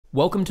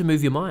Welcome to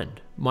Move Your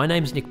Mind. My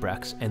name's Nick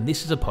Bracks, and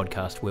this is a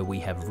podcast where we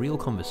have real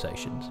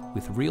conversations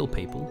with real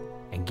people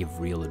and give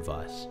real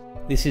advice.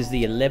 This is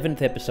the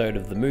 11th episode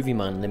of the Move Your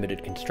Mind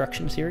Limited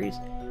Construction Series.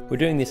 We're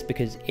doing this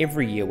because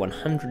every year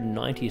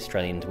 190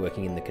 Australians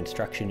working in the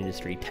construction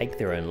industry take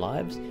their own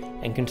lives,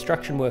 and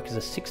construction workers are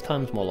 6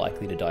 times more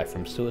likely to die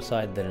from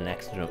suicide than an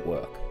accident at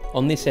work.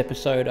 On this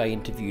episode, I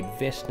interviewed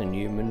Vesna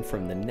Newman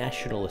from the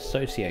National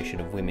Association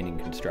of Women in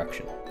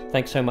Construction.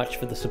 Thanks so much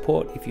for the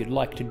support. If you'd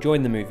like to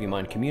join the Move Your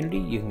Mind community,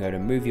 you can go to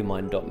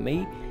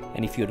moveyourmind.me,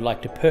 and if you'd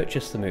like to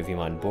purchase the Move Your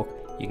Mind book,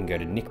 you can go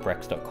to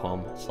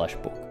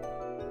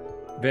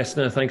nickbracks.com/book.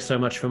 Vesna, thanks so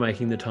much for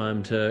making the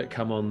time to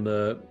come on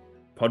the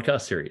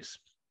podcast series.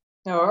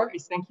 No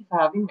worries. Thank you for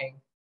having me.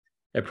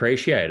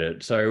 Appreciate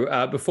it.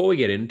 So before we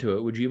get into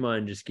it, would you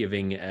mind just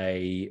giving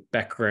a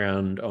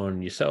background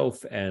on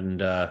yourself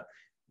and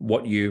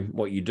what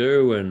you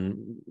do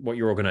and what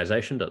your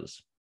organisation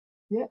does?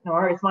 Yeah, no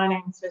worries. My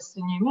name's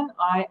Vesna Newman.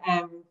 I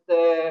am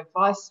the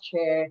Vice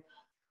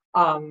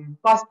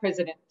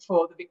President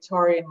for the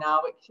Victorian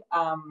NAWIC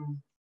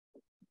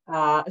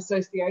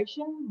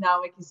Association.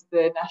 NAWIC is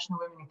the National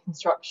Women in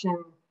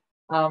Construction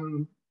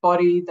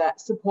body that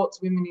supports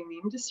women in the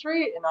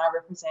industry, and I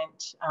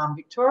represent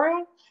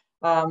Victoria.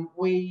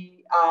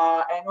 We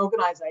are an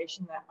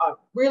organisation that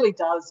really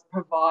does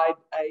provide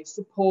a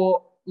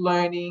support,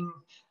 learning,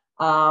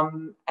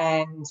 and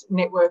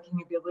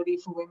networking ability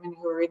for women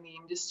who are in the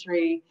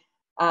industry,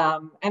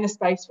 and a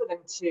space for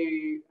them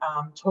to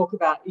talk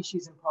about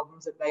issues and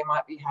problems that they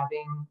might be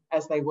having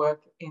as they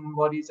work in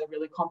what is a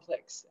really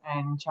complex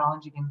and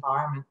challenging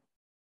environment.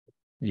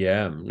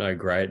 Yeah, no,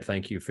 great.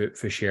 Thank you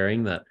for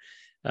sharing that.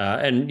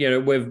 And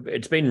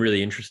it's been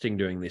really interesting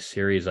doing this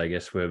series. I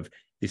guess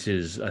this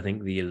is, I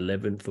think, the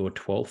 11th or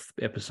 12th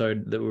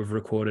episode that we've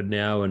recorded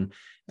now, and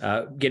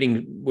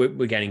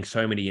we're getting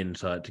so many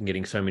insights and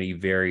getting so many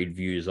varied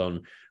views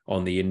on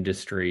the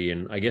industry.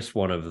 And I guess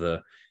one of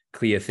the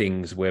clear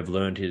things we've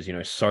learned is,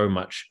 so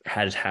much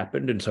has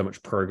happened and so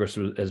much progress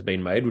has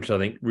been made, which I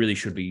think really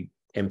should be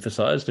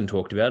emphasized and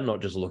talked about,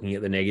 not just looking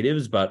at the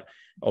negatives, but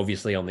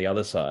obviously on the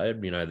other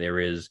side, there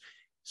is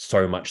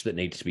so much that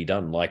needs to be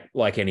done,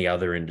 like any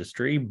other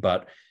industry.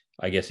 But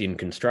I guess in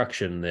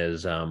construction,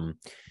 there's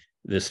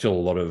still a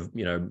lot of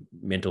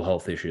mental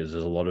health issues.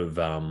 There's a lot of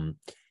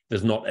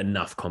there's not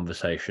enough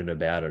conversation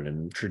about it,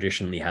 and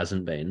traditionally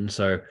hasn't been.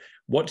 So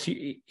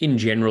in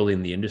general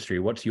in the industry,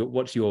 what's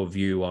your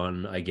view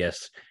on, I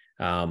guess,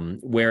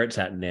 where it's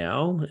at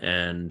now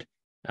and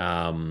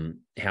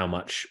how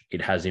much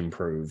it has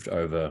improved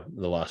over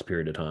the last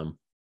period of time?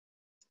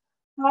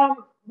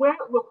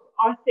 Look,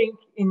 I think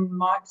in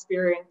my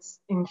experience,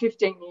 in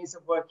 15 years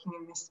of working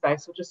in this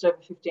space, or just over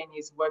 15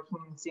 years of working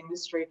in this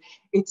industry,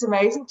 it's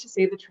amazing to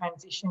see the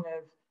transition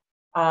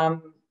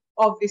of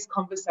this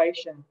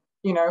conversation,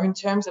 in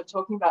terms of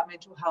talking about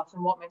mental health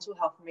and what mental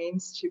health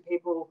means to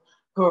people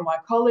who are my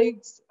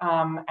colleagues,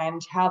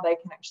 and how they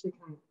can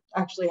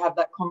actually have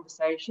that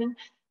conversation.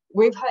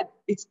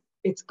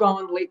 It's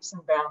gone leaps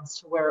and bounds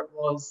to where it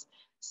was,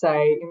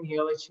 say, in the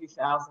early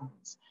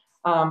 2000s.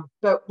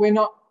 But we're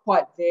not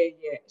quite there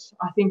yet.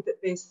 I think that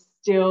there's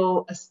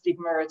still a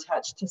stigma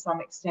attached to some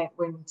extent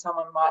when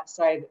someone might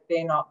say that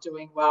they're not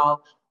doing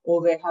well,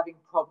 or they're having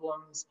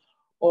problems,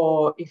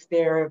 or if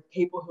there are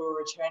people who are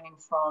returning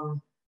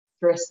from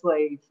stress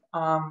leave.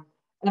 And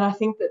I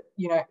think that,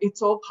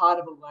 it's all part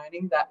of a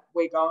learning that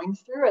we're going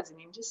through as an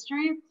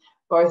industry,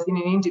 both in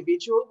an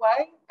individual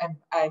way and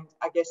I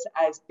guess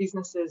as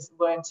businesses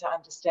learn to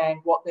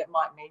understand what that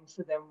might mean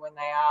for them when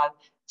they are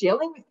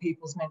dealing with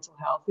people's mental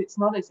health. It's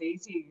not as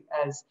easy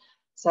as,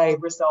 say,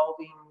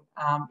 resolving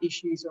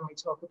issues when we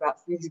talk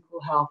about physical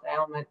health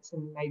ailments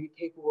and maybe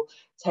people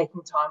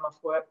taking time off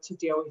work to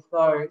deal with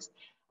those.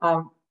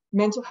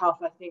 Mental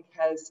health, I think,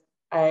 has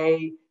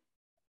a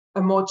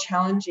more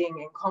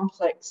challenging and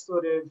complex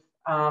sort of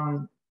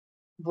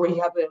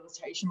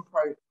rehabilitation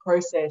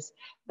process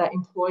that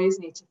employers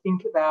need to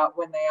think about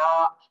when they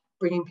are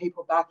bringing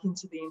people back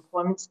into the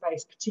employment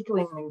space,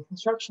 particularly in the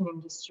construction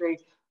industry,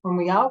 when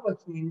we are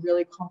working in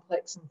really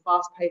complex and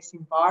fast-paced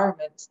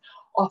environments,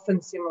 often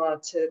similar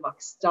to like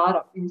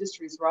startup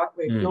industries, right?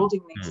 We're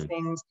building these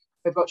things.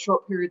 We've got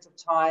short periods of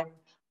time.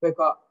 We've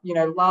got,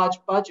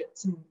 large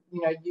budgets, and,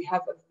 you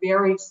have a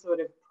very sort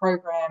of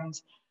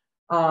programmed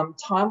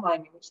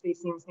timeline in which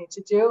these things need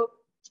to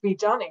be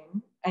done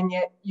in. And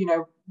yet,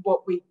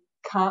 what we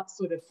can't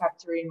sort of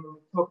factor in when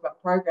we talk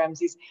about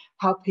programs is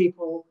how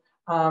people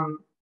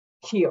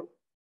heal.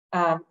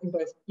 In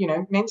both,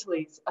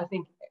 mentally, I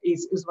think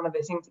is one of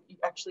those things that you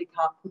actually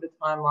can't put a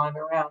timeline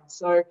around.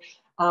 So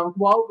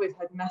while we've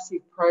had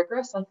massive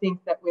progress, I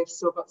think that we've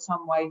still got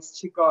some ways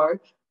to go,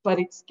 but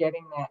it's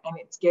getting there, and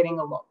it's getting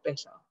a lot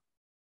better.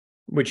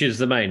 Which is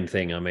the main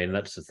thing. I mean,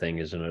 that's the thing,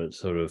 isn't it? It's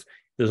sort of,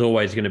 there's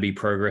always going to be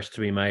progress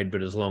to be made,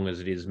 but as long as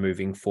it is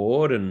moving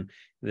forward and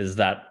there's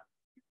that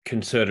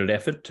concerted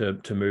effort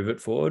to move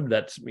it forward,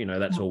 that's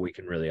all we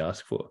can really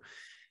ask for.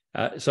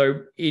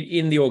 So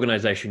in the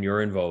organisation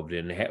you're involved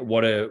in,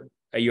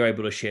 are you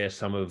able to share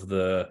some of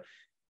the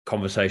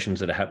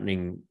conversations that are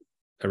happening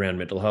around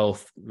mental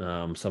health,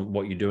 some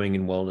what you're doing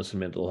in wellness and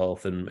mental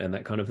health and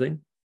that kind of thing?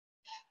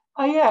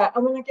 Oh, yeah. I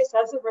mean, I guess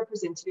as a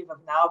representative of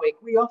NAWIC,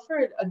 we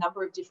offer a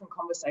number of different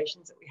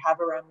conversations that we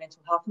have around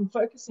mental health and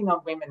focusing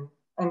on women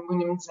and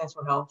women's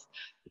mental health.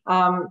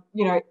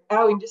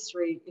 Our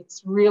industry,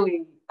 it's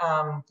really,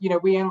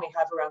 we only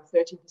have around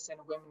 13%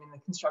 of women in the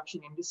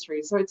construction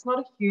industry. So it's not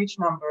a huge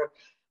number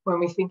when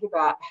we think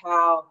about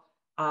how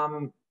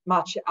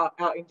much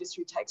our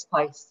industry takes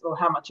place, or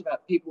how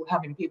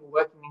many people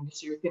work in the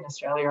industry within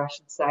Australia, I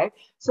should say.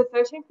 So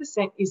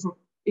 13%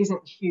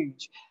 isn't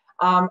huge.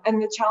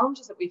 And the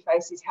challenges that we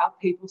face is how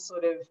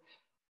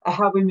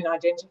women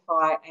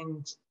identify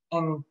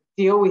and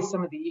deal with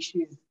some of the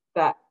issues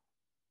that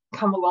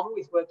come along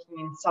with working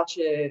in such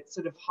a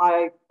sort of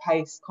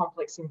high-paced,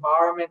 complex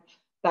environment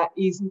that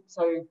isn't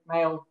so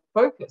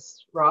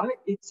male-focused, right?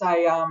 It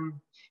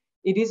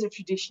is a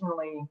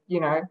traditionally,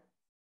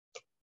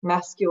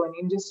 masculine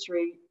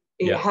industry.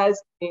 It has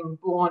been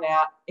born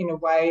out in a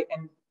way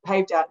and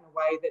paved out in a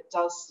way that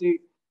does suit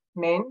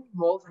men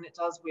more than it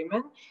does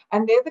women.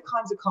 And they're the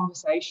kinds of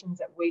conversations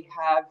that we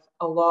have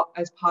a lot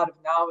as part of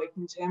NAWIC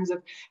in terms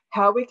of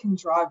how we can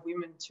drive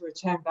women to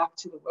return back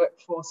to the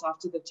workforce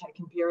after they've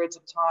taken periods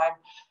of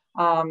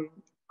time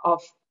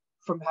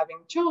from having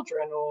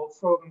children or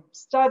from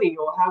study,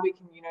 or how we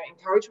can,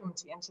 encourage women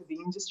to enter the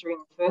industry in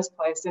the first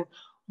place, and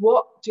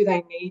what do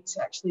they need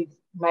to actually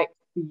make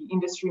the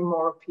industry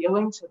more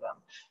appealing to them.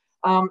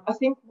 I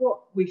think what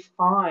we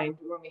find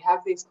when we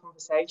have these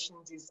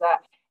conversations is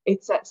that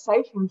it's that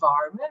safe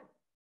environment,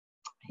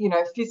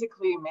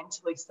 physically and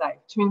mentally safe,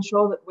 to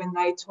ensure that when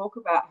they talk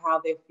about how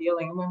they're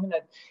feeling, women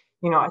are,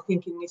 I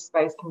think in this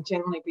space can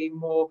generally be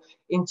more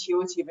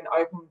intuitive and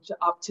open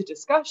up to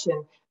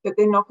discussion, that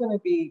they're not going to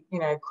be,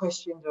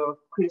 questioned or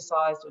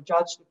criticised or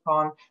judged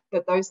upon,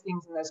 that those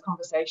things and those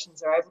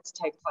conversations are able to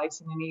take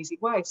place in an easy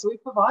way. So we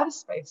provide a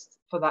space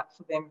for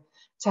them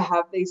to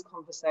have these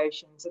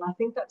conversations. And I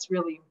think that's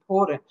really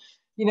important.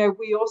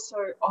 We also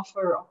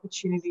offer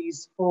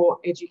opportunities for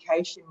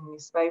education in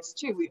this space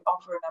too. We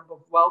offer a number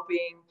of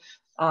wellbeing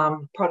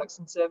products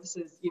and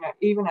services.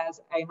 Even as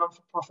a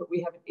non-for-profit,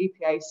 we have an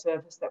EPA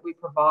service that we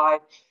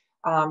provide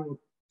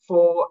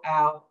for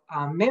our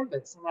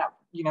members. And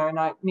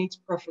I need to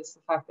preface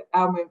the fact that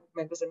our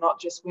members are not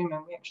just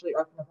women. We actually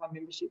open up our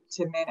membership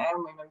to men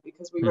and women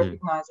because we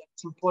recognise that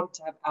it's important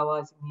to have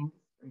allies in the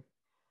industry.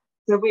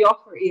 So we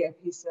offer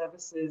EAP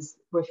services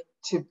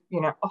to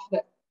offer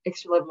that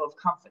extra level of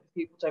comfort if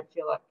people don't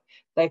feel like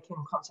they can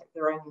contact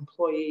their own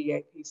employee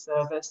EAP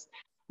service.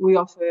 We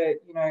offer,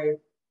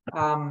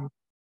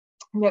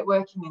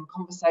 networking and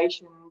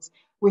conversations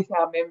with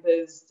our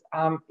members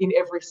in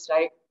every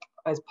state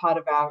as part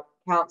of our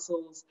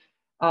councils.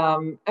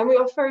 And we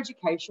offer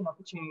education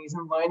opportunities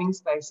and learning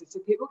spaces so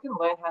people can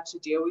learn how to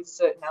deal with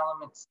certain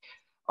elements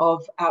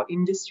of our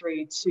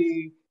industry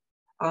to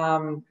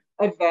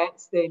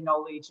advance their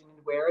knowledge and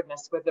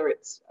awareness, whether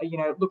it's,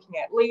 looking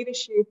at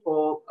leadership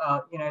or,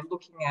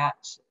 looking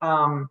at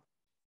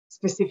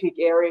specific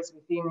areas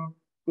within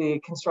the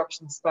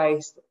construction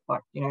space,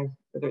 like,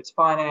 whether it's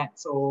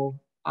finance or,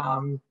 what I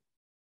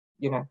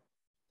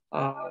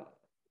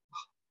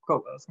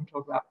was going to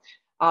talk about,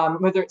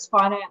 whether it's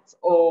finance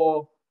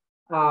or,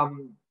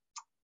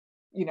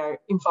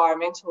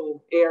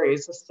 environmental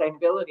areas,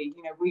 sustainability,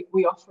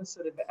 we offer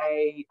sort of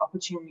a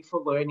opportunity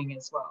for learning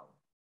as well.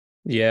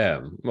 Yeah,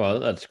 well,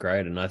 that's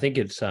great. And I think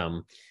it's,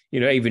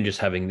 even just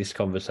having this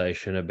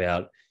conversation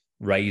about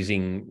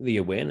raising the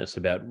awareness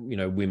about,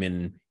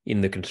 women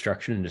in the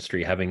construction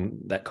industry, having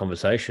that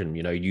conversation,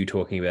 you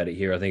talking about it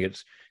here, I think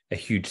it's a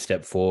huge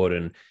step forward.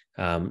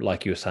 And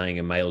like you were saying,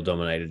 a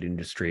male-dominated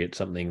industry, it's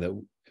something that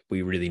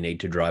we really need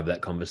to drive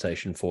that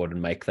conversation forward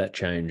and make that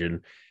change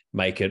and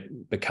make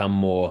it become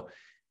more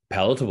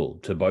palatable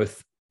to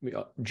both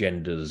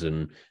genders.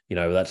 And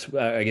that's,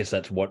 I guess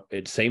that's what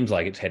it seems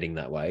like, it's heading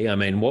that way. I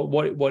mean,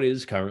 what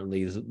is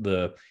currently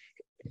the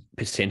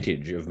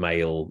percentage of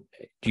male?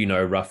 Do you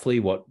know roughly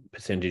what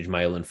percentage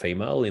male and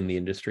female in the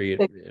industry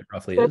it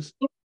roughly is?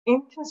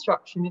 In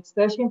construction, it's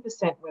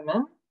 13%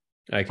 women.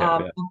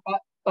 Okay.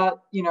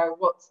 But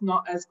what's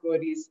not as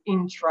good is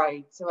in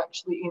trade. So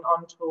actually in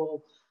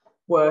on-tool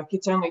work,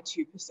 it's only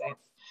 2%.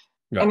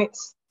 Right. And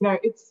it's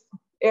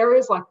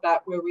areas like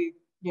that where we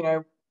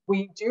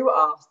do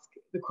ask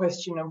the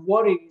question of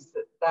what it is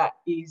that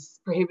is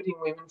prohibiting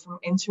women from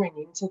entering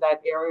into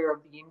that area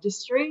of the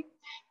industry.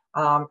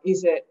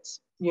 Is it,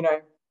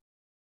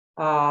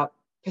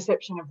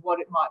 perception of what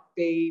it might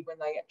be when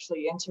they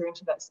actually enter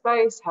into that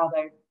space, how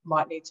they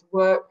might need to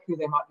work, who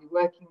they might be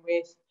working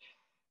with.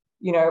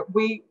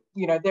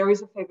 There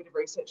is a fair bit of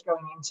research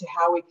going into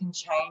how we can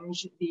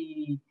change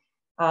the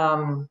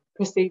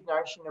perceived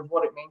notion of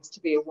what it means to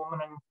be a woman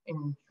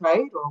in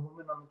trade or a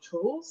woman on the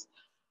tools.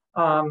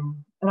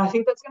 And I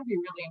think that's going to be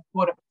really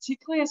important,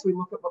 particularly as we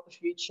look at what the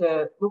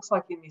future looks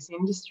like in this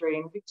industry.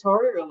 In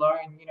Victoria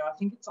alone, I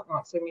think it's something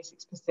like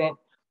 76%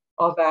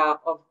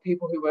 of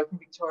people who work in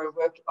Victoria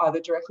work either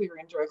directly or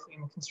indirectly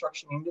in the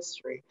construction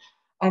industry.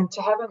 And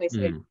to have only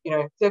said,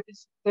 Mm.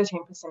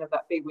 13% of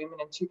that be women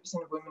and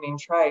 2% of women in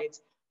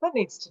trades, that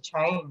needs to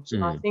change.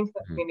 And I Mm. think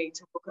that we Mm. need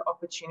to look at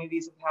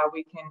opportunities of how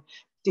we can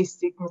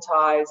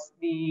destigmatize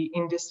the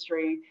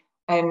industry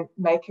and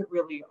make it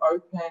really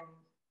open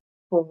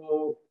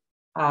for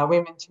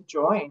women to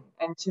join,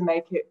 and to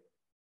make it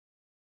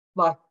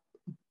like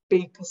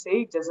be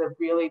perceived as a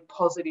really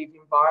positive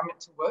environment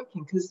to work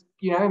in. Because,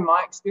 in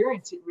my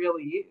experience, it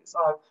really is.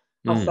 I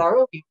Mm.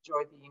 thoroughly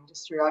enjoy the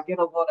industry. I get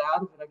a lot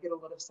out of it. I get a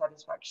lot of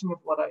satisfaction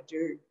with what I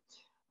do.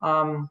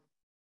 And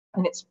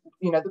it's,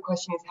 the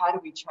question is, how do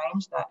we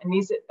change that? And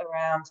is it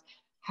around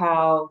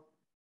how,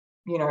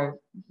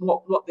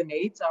 what the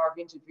needs are of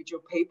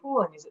individual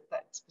people? And is it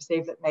that's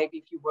perceived that maybe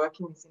if you work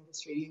in this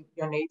industry,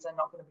 your needs are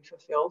not going to be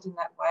fulfilled in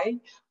that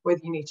way,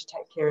 whether you need to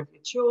take care of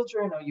your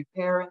children or your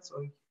parents,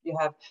 or if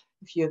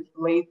you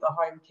leave the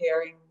home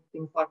caring,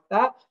 things like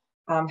that.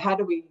 How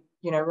do we,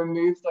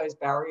 remove those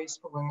barriers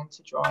for women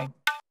to join?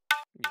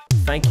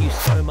 Thank you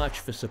so much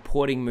for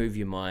supporting Move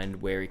Your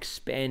Mind. We're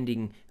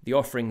expanding the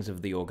offerings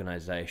of the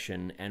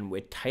organisation, and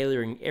we're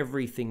tailoring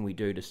everything we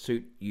do to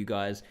suit you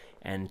guys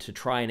and to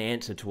try and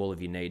answer to all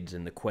of your needs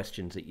and the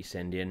questions that you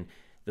send in.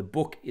 The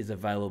book is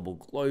available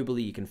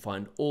globally. You can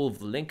find all of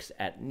the links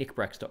at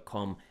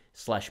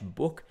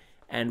nickbracks.com/book.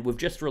 And we've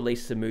just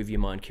released the Move Your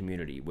Mind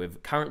community.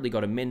 We've currently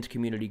got a men's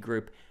community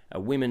group, a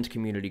women's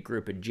community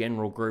group, a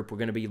general group. We're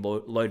going to be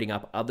loading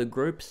up other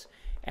groups,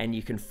 and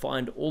you can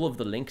find all of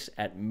the links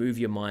at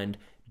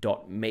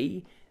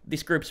moveyourmind.me.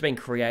 This group's been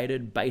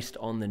created based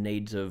on the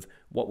needs of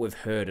what we've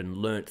heard and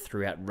learnt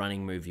throughout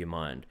running Move Your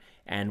Mind.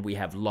 And we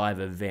have live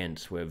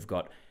events, we've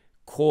got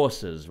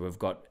courses, we've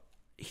got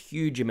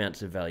huge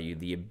amounts of value,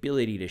 the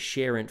ability to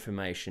share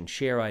information,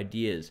 share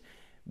ideas,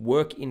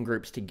 work in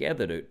groups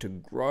together to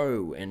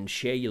grow and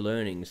share your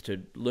learnings, to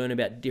learn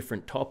about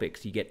different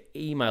topics. You get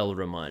email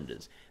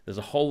reminders. There's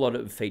a whole lot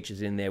of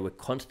features in there. We're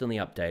constantly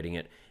updating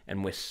it,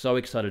 and we're so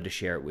excited to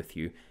share it with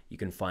you. You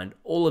can find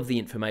all of the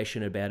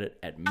information about it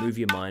at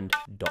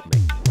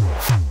moveyourmind.me.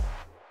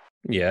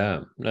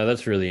 Yeah, no,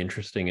 that's really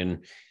interesting.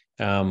 And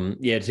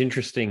it's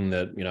interesting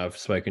that, I've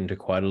spoken to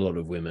quite a lot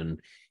of women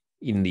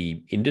in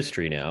the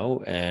industry now,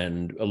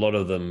 and a lot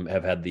of them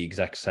have had the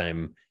exact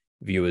same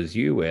view as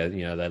you, where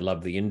they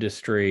love the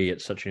industry.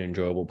 It's such an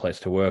enjoyable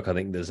place to work. I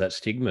think there's that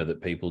stigma that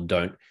people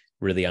don't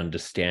really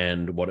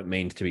understand what it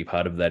means to be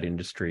part of that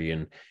industry,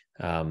 and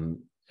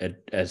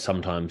it has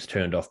sometimes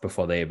turned off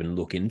before they even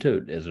look into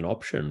it as an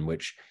option,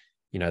 which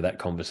that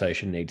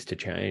conversation needs to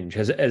change.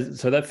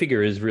 So that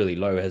figure is really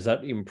low. Has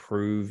that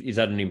improved? Is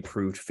that an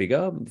improved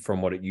figure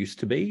from what it used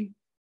to be?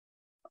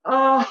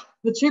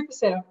 The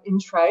 2% in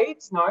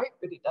trades, no,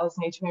 but it does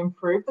need to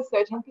improve. The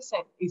 13%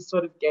 is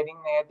sort of getting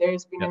there.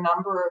 There's been a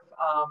number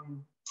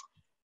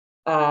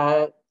of,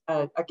 I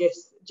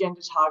guess,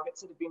 gender targets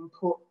that have been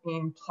put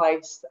in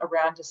place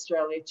around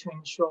Australia to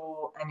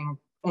ensure an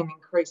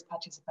increased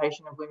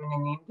participation of women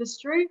in the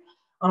industry.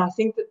 And I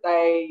think that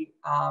they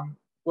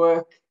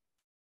work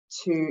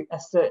to a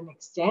certain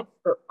extent,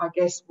 but I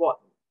guess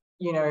what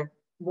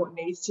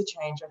needs to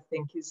change, I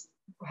think, is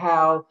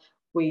how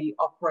we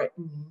operate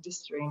in the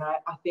industry. And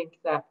I think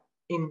that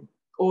in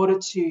order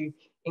to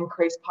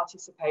increase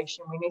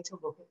participation, we need to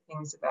look at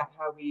things about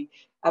how we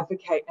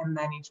advocate and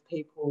manage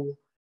people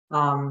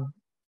and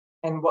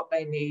what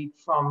they need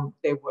from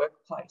their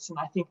workplace. And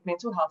I think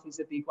mental health is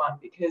a big one,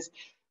 because,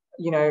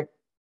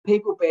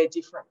 people bear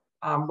different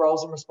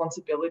roles and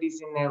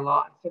responsibilities in their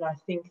life. And I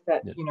think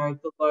that,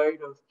 the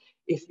load of,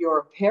 if you're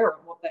a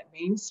parent, what that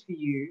means for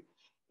you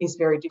is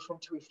very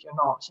different to if you're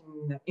not.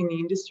 In the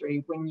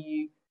industry, when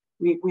we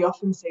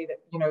often see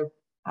that,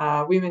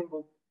 women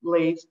will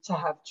leave to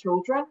have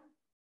children,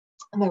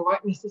 and they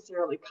won't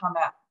necessarily come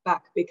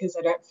back because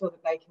they don't feel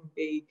that they can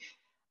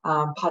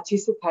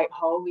participate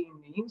wholly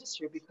in the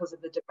industry because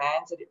of the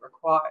demands that it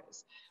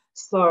requires.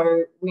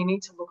 So we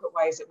need to look at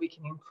ways that we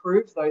can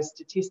improve those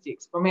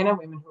statistics for men and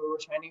women who are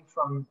returning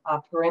from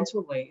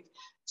parental leave,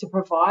 to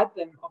provide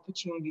them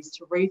opportunities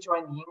to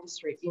rejoin the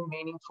industry in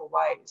meaningful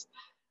ways.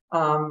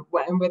 And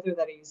whether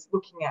that is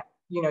looking at,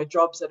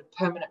 jobs that are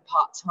permanent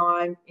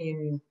part-time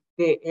in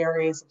their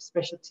areas of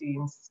specialty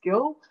and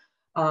skill,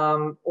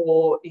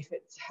 or if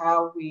it's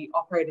how we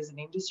operate as an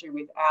industry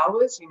with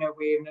hours.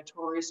 We're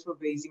notorious for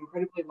these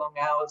incredibly long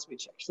hours,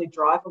 which actually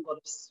drive a lot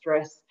of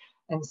stress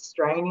and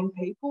strain in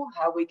people,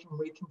 how we can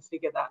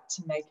reconfigure that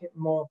to make it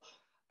more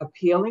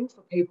appealing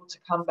for people to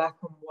come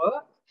back and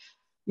work.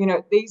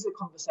 These are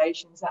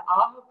conversations that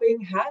are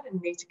being had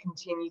and need to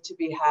continue to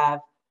be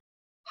had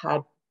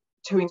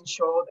to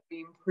ensure that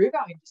we improve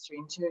our industry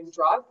and to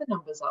drive the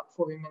numbers up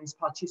for women's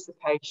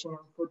participation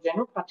and for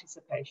general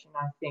participation,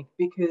 I think,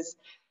 because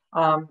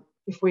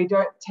if we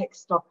don't take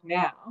stock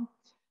now,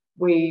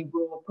 we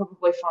will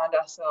probably find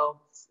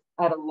ourselves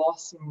at a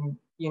loss in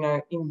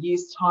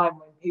years' time,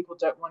 when people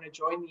don't want to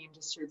join the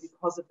industry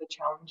because of the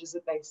challenges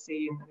that they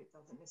see and that it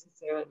doesn't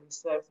necessarily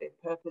serve their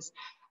purpose.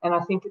 And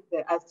I think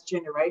that as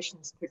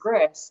generations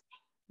progress,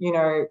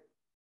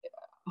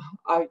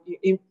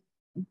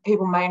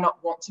 people may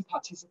not want to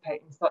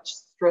participate in such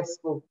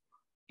stressful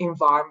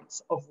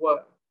environments of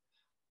work.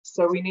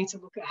 So we need to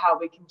look at how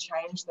we can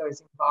change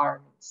those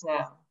environments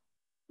now.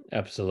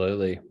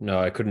 Absolutely. No,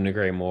 I couldn't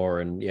agree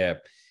more. And yeah,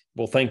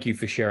 well, thank you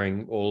for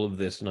sharing all of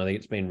this. And I think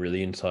it's been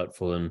really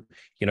insightful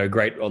and,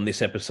 great on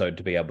this episode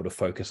to be able to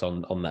focus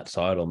on that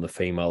side, on the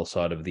female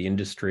side of the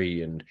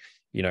industry and,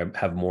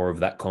 have more of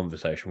that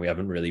conversation. We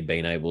haven't really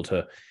been able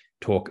to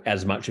talk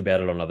as much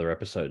about it on other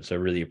episodes. So I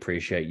really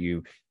appreciate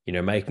you,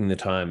 making the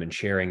time and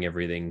sharing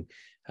everything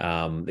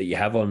that you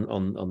have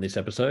on this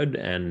episode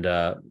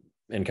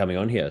and coming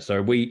on here.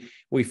 So we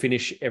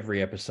finish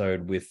every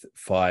episode with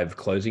 5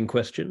 closing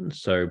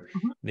questions. So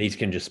these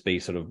can just be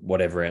sort of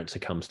whatever answer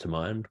comes to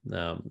mind,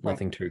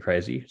 nothing too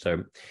crazy.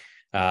 So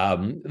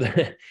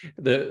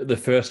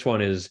the first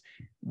one is,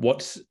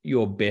 what's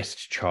your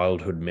best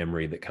childhood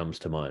memory that comes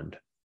to mind?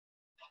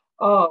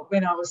 Oh,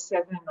 when I was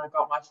 7, I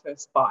got my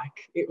first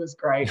bike. It was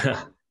great.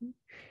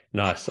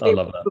 Nice. I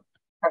love that.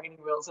 Training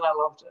wheels, and I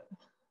loved it.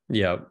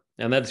 Yeah.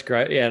 And that's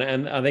great. Yeah.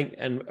 And I think,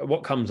 and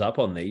what comes up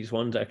on these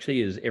ones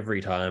actually is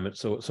every time it's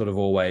sort of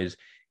always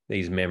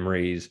these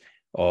memories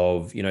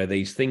of,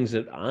 these things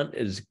that aren't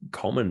as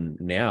common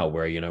now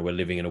where, we're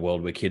living in a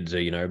world where kids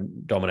are,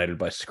 dominated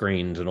by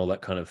screens and all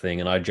that kind of thing.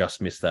 And I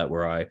just missed that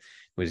where I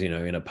was,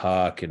 in a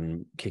park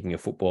and kicking a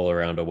football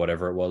around or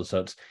whatever it was.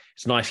 So it's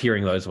nice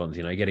hearing those ones,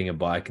 getting a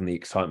bike and the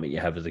excitement you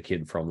have as a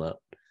kid from that.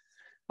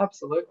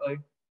 Absolutely.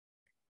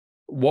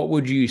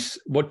 What do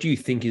you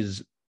think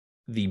is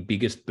the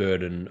biggest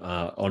burden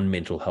on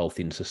mental health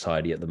in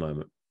society at the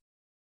moment?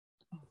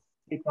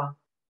 Stigma.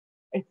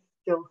 It's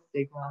still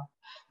stigma.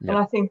 Yep. And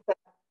I think that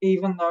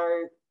even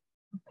though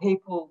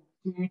people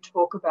do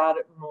talk about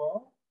it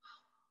more,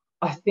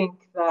 I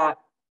think that,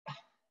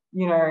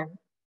 to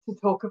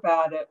talk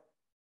about it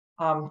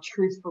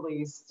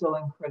truthfully is still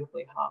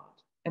incredibly hard.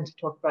 And to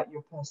talk about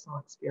your personal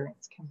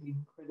experience can be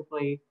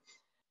incredibly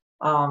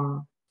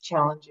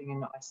challenging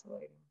and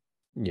isolating.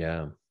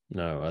 Yeah.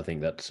 No, I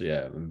think that's,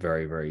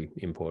 very, very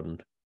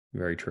important.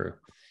 Very true.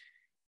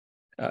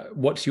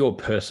 What's your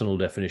personal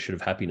definition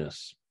of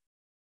happiness?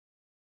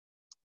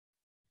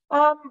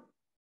 I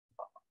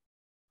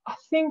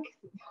think,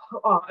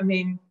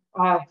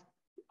 I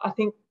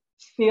think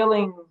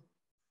feeling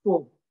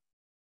full.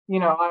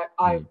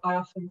 I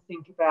often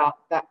think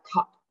about that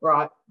cup,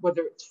 right?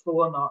 Whether it's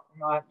full or not,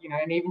 right?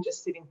 And even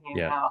just sitting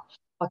here now,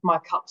 like my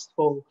cup's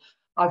full.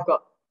 I've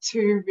got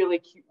 2 really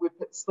cute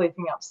whippets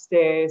sleeping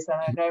upstairs,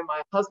 and I know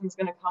my husband's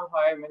going to come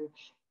home and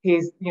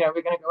we're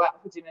going to go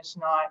out for dinner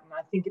tonight, and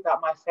I think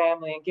about my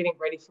family and getting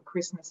ready for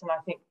Christmas, and I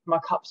think my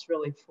cup's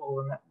really full,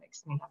 and that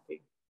makes me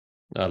happy.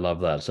 I love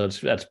that. So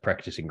that's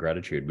practicing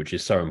gratitude, which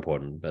is so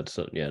important. That's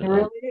it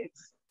really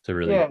is. It's a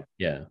really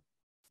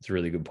it's a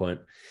really good point.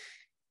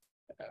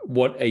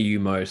 What are you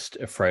most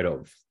afraid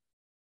of?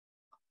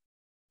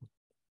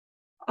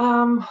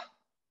 I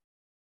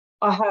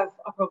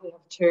probably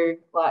have 2,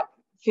 like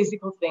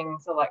physical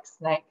things are like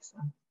snakes.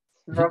 I'm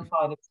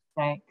terrified of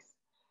snakes.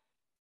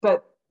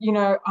 But,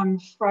 I'm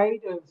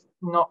afraid of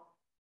not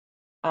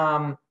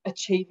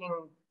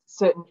achieving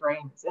certain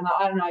dreams. And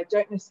I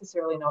don't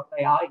necessarily know what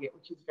they are yet,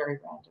 which is very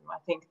random. I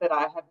think that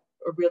I have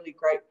a really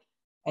great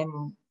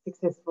and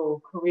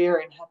successful career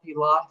and happy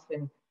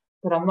life,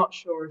 but I'm not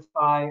sure if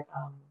I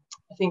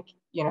think,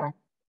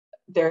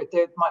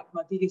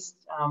 my biggest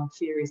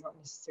fear is not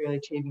necessarily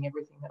achieving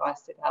everything that I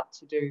set out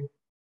to do.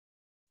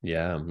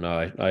 Yeah,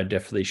 no, I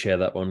definitely share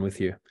that one with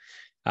you.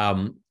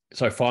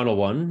 So final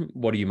one,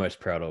 what are you most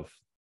proud of?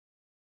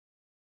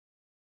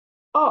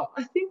 Oh,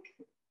 I think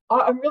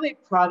I'm really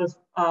proud of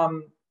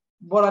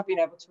what I've been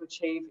able to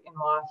achieve in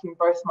life, in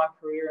both my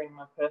career and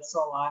my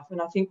personal life.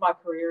 And I think my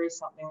career is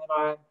something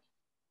that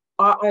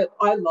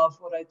I love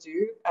what I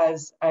do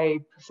as a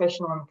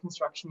professional in the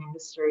construction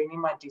industry and in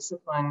my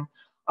discipline.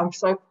 I'm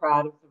so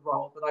proud of the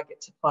role that I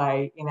get to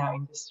play in our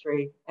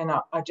industry. And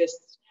I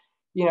just,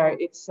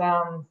 it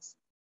sounds,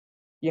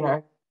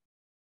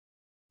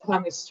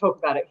 timeless to talk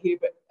about it here,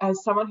 but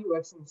as someone who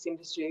works in this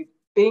industry,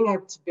 being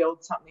able to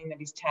build something that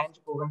is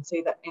tangible and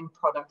see that end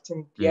product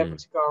and be able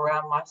to go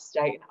around my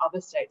state and other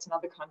states and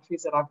other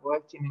countries that I've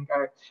worked in and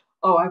go,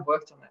 oh, I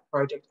worked on that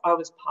project. I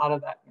was part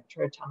of that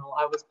metro tunnel.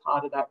 I was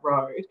part of that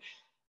road.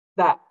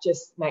 That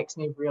just makes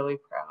me really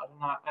proud,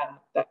 and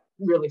that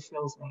really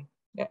fills me.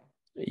 Yeah.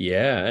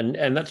 Yeah,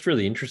 and that's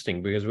really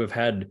interesting because we've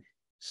had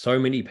so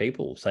many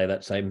people say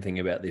that same thing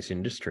about this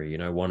industry.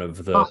 One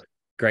of the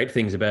great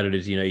things about it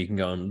is, you can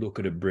go and look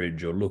at a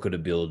bridge or look at a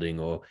building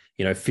or,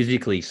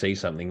 physically see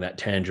something, that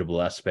tangible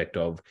aspect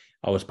of,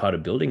 I was part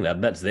of building that.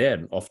 And that's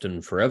there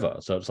often forever.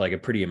 So it's like a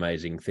pretty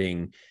amazing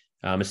thing,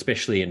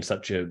 especially in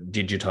such a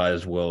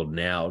digitized world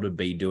now, to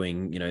be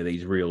doing,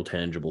 these real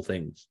tangible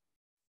things.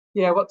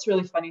 Yeah, what's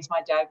really funny is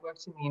my dad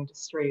worked in the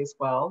industry as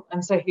well.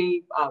 And so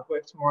he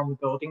worked more on the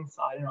building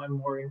side and I'm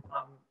more in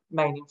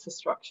main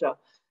infrastructure.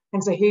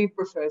 And so he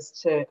refers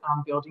to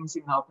buildings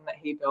in Melbourne that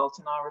he built,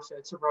 and I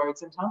refer to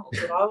roads and tunnels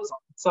that I was on.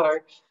 So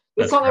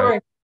it's not their own,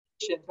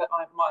 but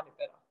mine are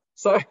better.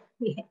 So,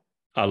 yeah.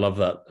 I love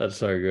that. That's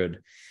so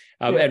good.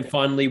 And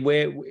finally,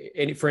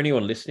 for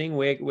anyone listening,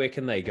 where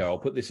can they go? I'll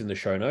put this in the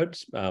show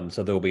notes,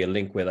 so there'll be a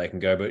link where they can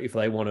go. But if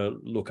they want to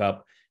look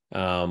up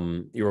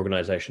your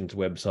organisation's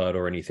website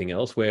or anything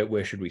else,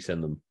 where should we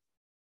send them?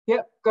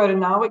 Yep, go to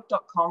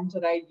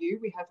nawic.com.au.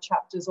 We have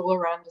chapters all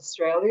around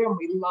Australia, and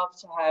we love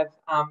to have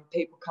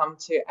people come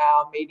to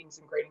our meetings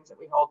and greetings that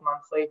we hold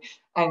monthly.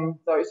 And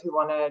those who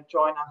want to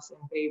join us and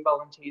be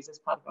volunteers as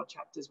part of our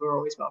chapters, we're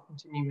always welcome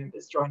to new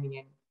members joining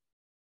in.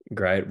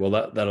 Great. Well,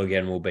 that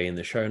again will be in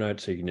the show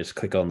notes, so you can just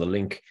click on the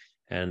link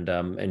and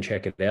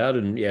check it out.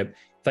 And yeah,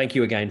 thank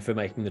you again for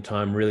making the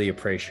time. Really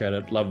appreciate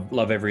it.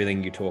 Love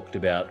everything you talked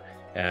about.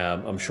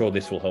 I'm sure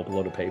this will help a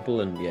lot of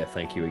people. And yeah,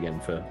 thank you again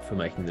for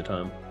making the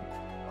time.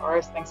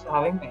 Boris, thanks for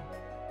having me.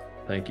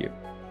 Thank you.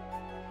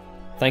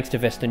 Thanks to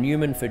Vesna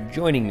Newman for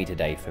joining me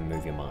today for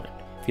Move Your Mind.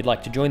 If you'd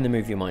like to join the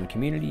Move Your Mind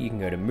community, you can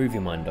go to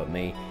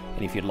moveyourmind.me.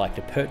 And if you'd like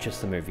to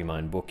purchase the Move Your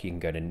Mind book, you can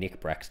go to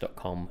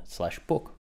nickbracks.com/book.